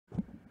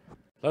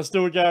Let's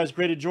do it, guys.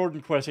 Graded Jordan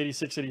Quest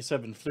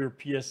 8687 Fleer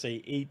PSA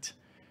 8.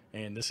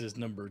 And this is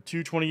number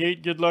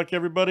 228. Good luck,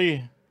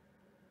 everybody.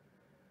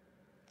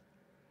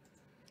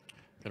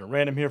 Gonna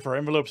random here for our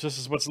envelopes. This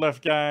is what's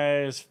left,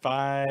 guys.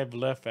 5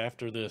 left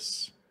after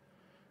this.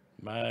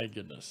 My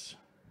goodness.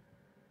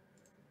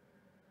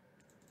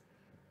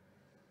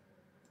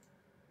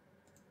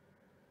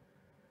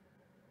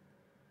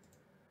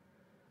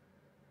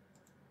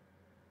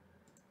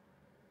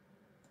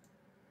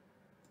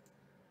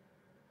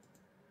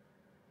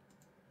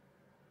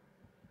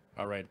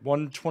 All right,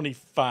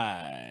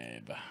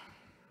 125.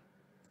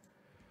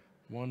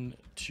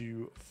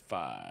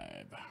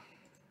 125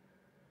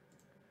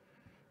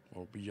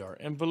 will be our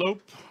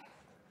envelope.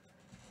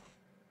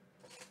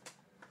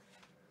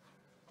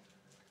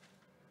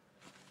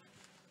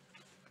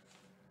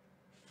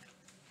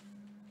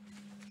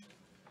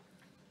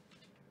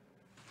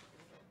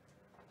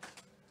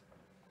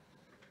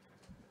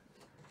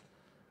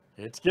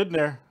 It's getting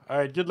there. All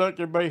right, good luck,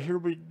 everybody. Here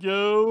we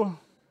go.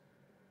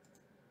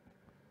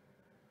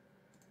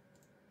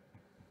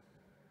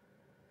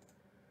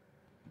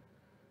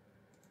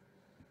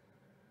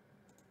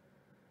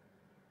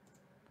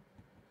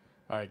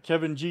 All right,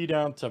 Kevin G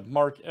down to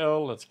Mark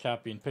L. Let's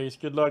copy and paste.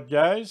 Good luck,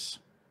 guys.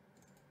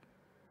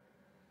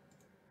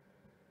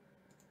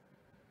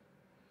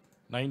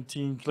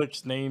 19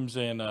 clicks, names,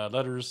 and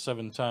letters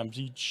 7 times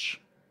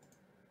each.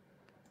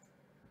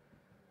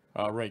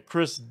 All right,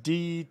 Chris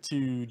D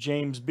to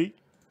James B.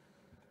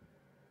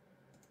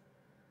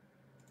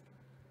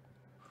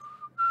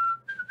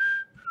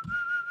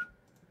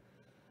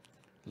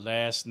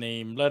 Last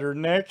name, letter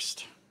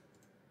next.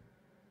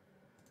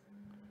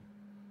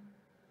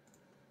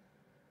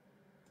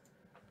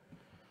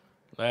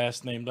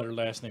 Last name, letter,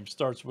 last name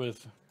starts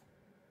with.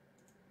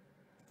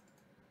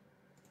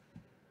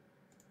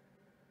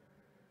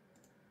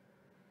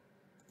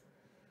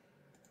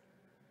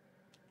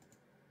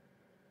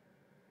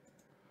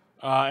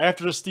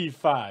 After the Steve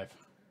 5.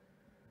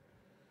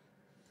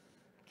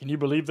 Can you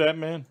believe that,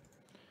 man?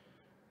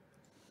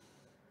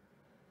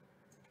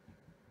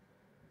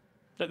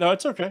 No,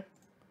 it's okay.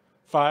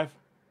 5.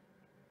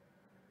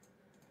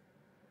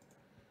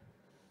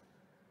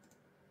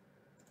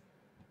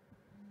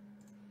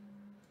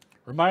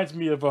 Reminds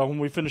me of when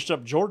we finished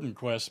up Jordan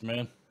Quest,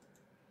 man.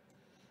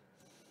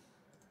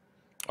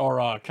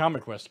 Or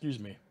Comic Quest, excuse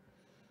me.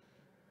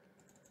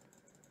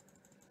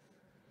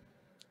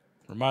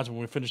 Reminds me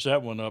when we finished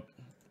that one up.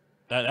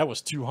 That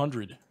was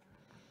 200.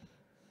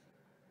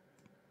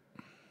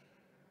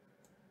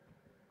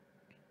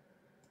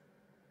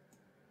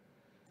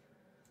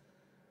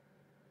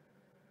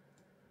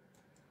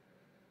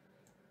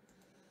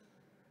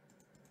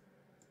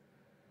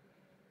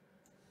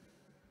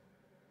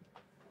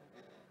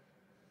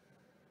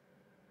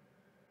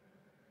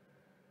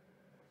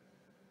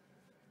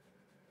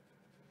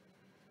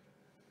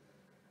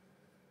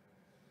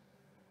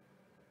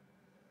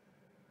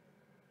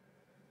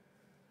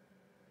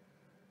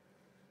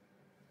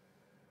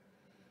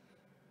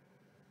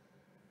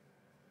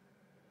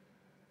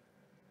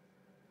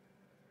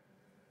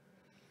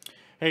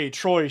 Hey,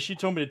 Troy, she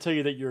told me to tell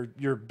you that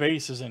your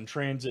base is in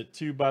transit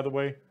too, by the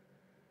way.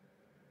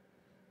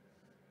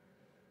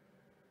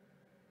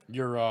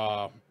 Your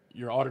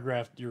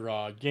autographed,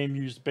 your game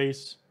used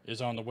base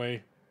is on the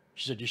way.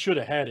 She said you should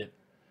have had it,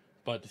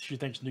 but she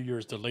thinks New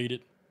Year's delayed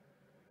it.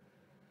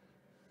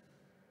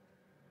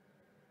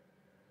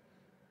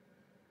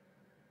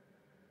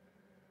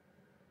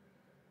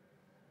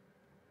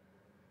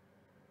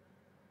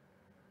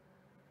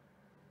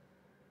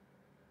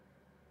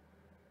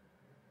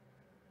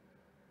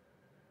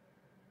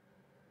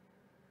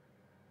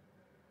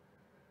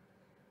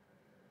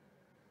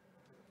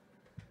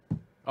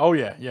 Oh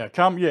yeah, yeah,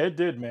 yeah, it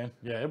did, man.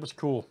 Yeah, it was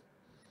cool.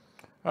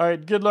 All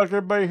right, good luck,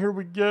 everybody. Here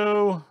we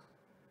go.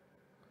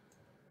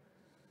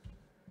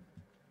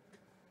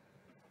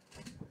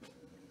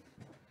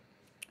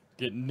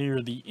 Getting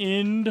near the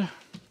end.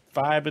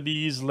 5 of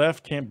these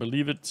left. Can't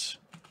believe it.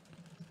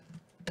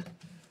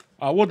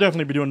 We'll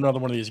definitely be doing another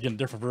one of these. Getting a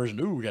different version.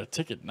 Ooh, we got a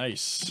ticket.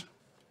 Nice.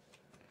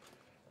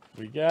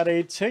 We got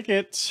a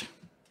ticket.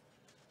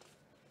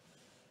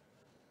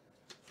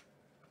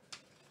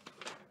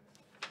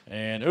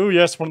 And, oh,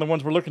 yes, one of the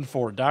ones we're looking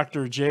for.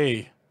 Dr.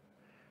 J.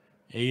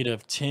 8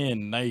 of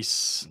 10.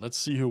 Nice. Let's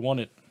see who won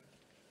it.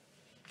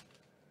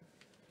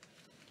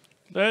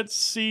 Let's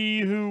see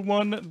who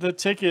won the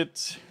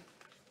ticket.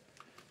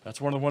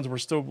 That's one of the ones we're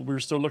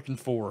still looking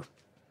for.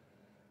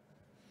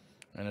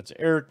 And it's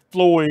Eric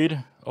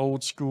Floyd,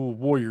 Old School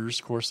Warriors.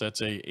 Of course,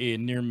 that's a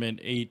near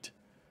mint 8.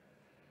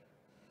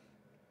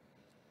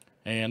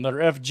 And letter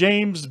F,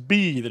 James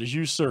B. That is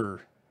you,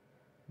 sir.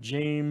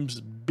 James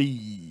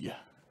B.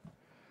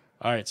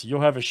 All right, so you'll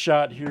have a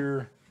shot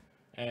here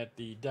at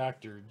the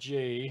Dr.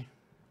 J.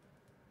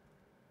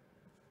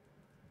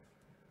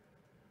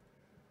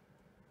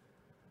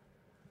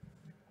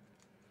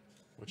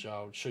 Which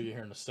I'll show you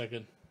here in a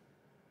second.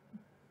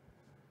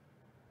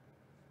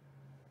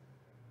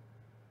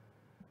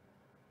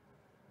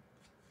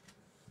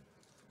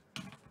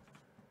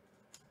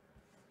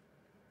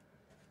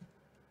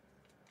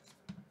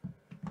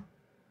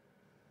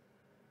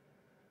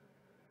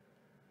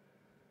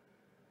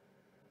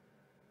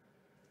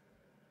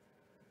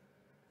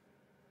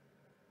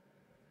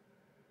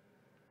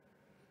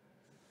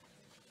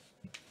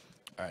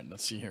 All right,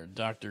 let's see here.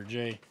 Dr.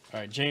 J. All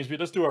right, James B.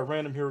 Let's do our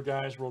random here,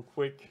 guys, real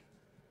quick.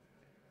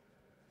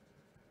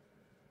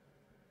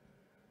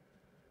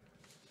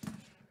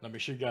 Let me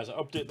show you guys an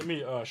update. Let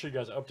me show you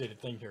guys an updated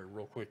thing here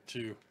real quick,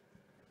 too.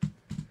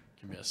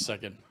 Give me a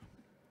second.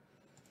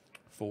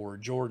 For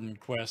Jordan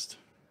Quest.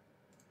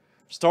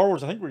 Star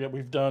Wars, I think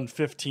we've done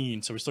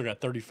 15, so we still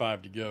got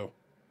 35 to go.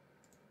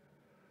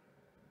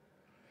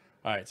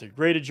 All right, so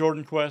graded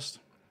Jordan Quest.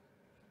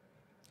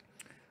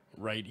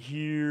 Right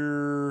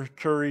here,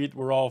 Curry,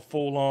 we're all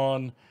full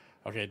on.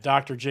 Okay,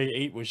 Dr.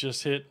 J8 was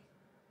just hit,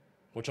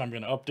 which I'm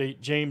going to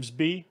update. James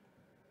B.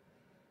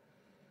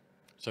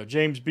 So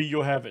James B,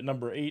 you'll have at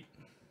number 8.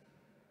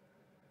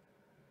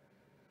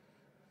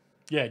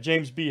 Yeah,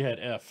 James B had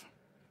F.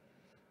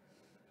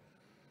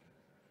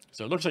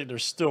 So it looks like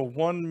there's still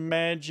one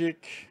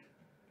Magic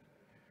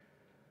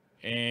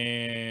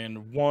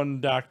and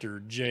one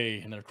Dr.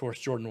 J. And then, of course,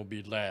 Jordan will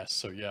be last.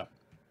 So, yeah.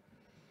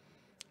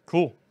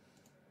 Cool.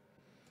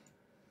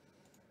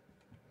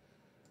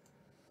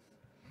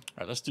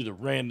 All right, let's do the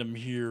random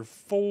here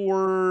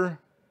for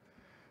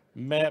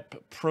map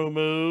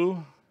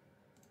promo.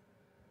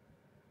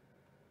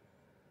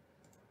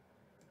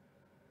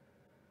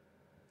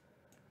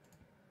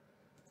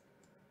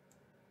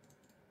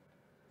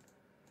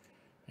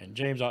 And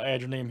James, I'll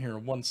add your name here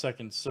in 1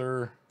 second,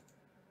 sir.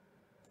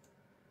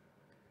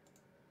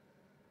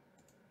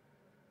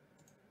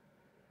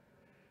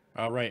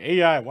 All right,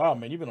 AI. Wow,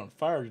 man, you've been on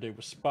fire today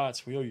with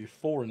spots. We owe you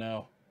 4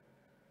 now.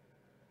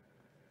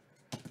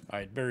 All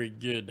right, very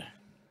good.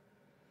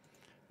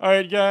 All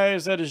right,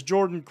 guys, that is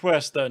Jordan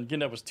Quest. Again,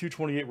 that was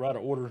 228. We're out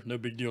of order. No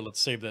big deal. Let's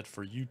save that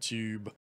for YouTube.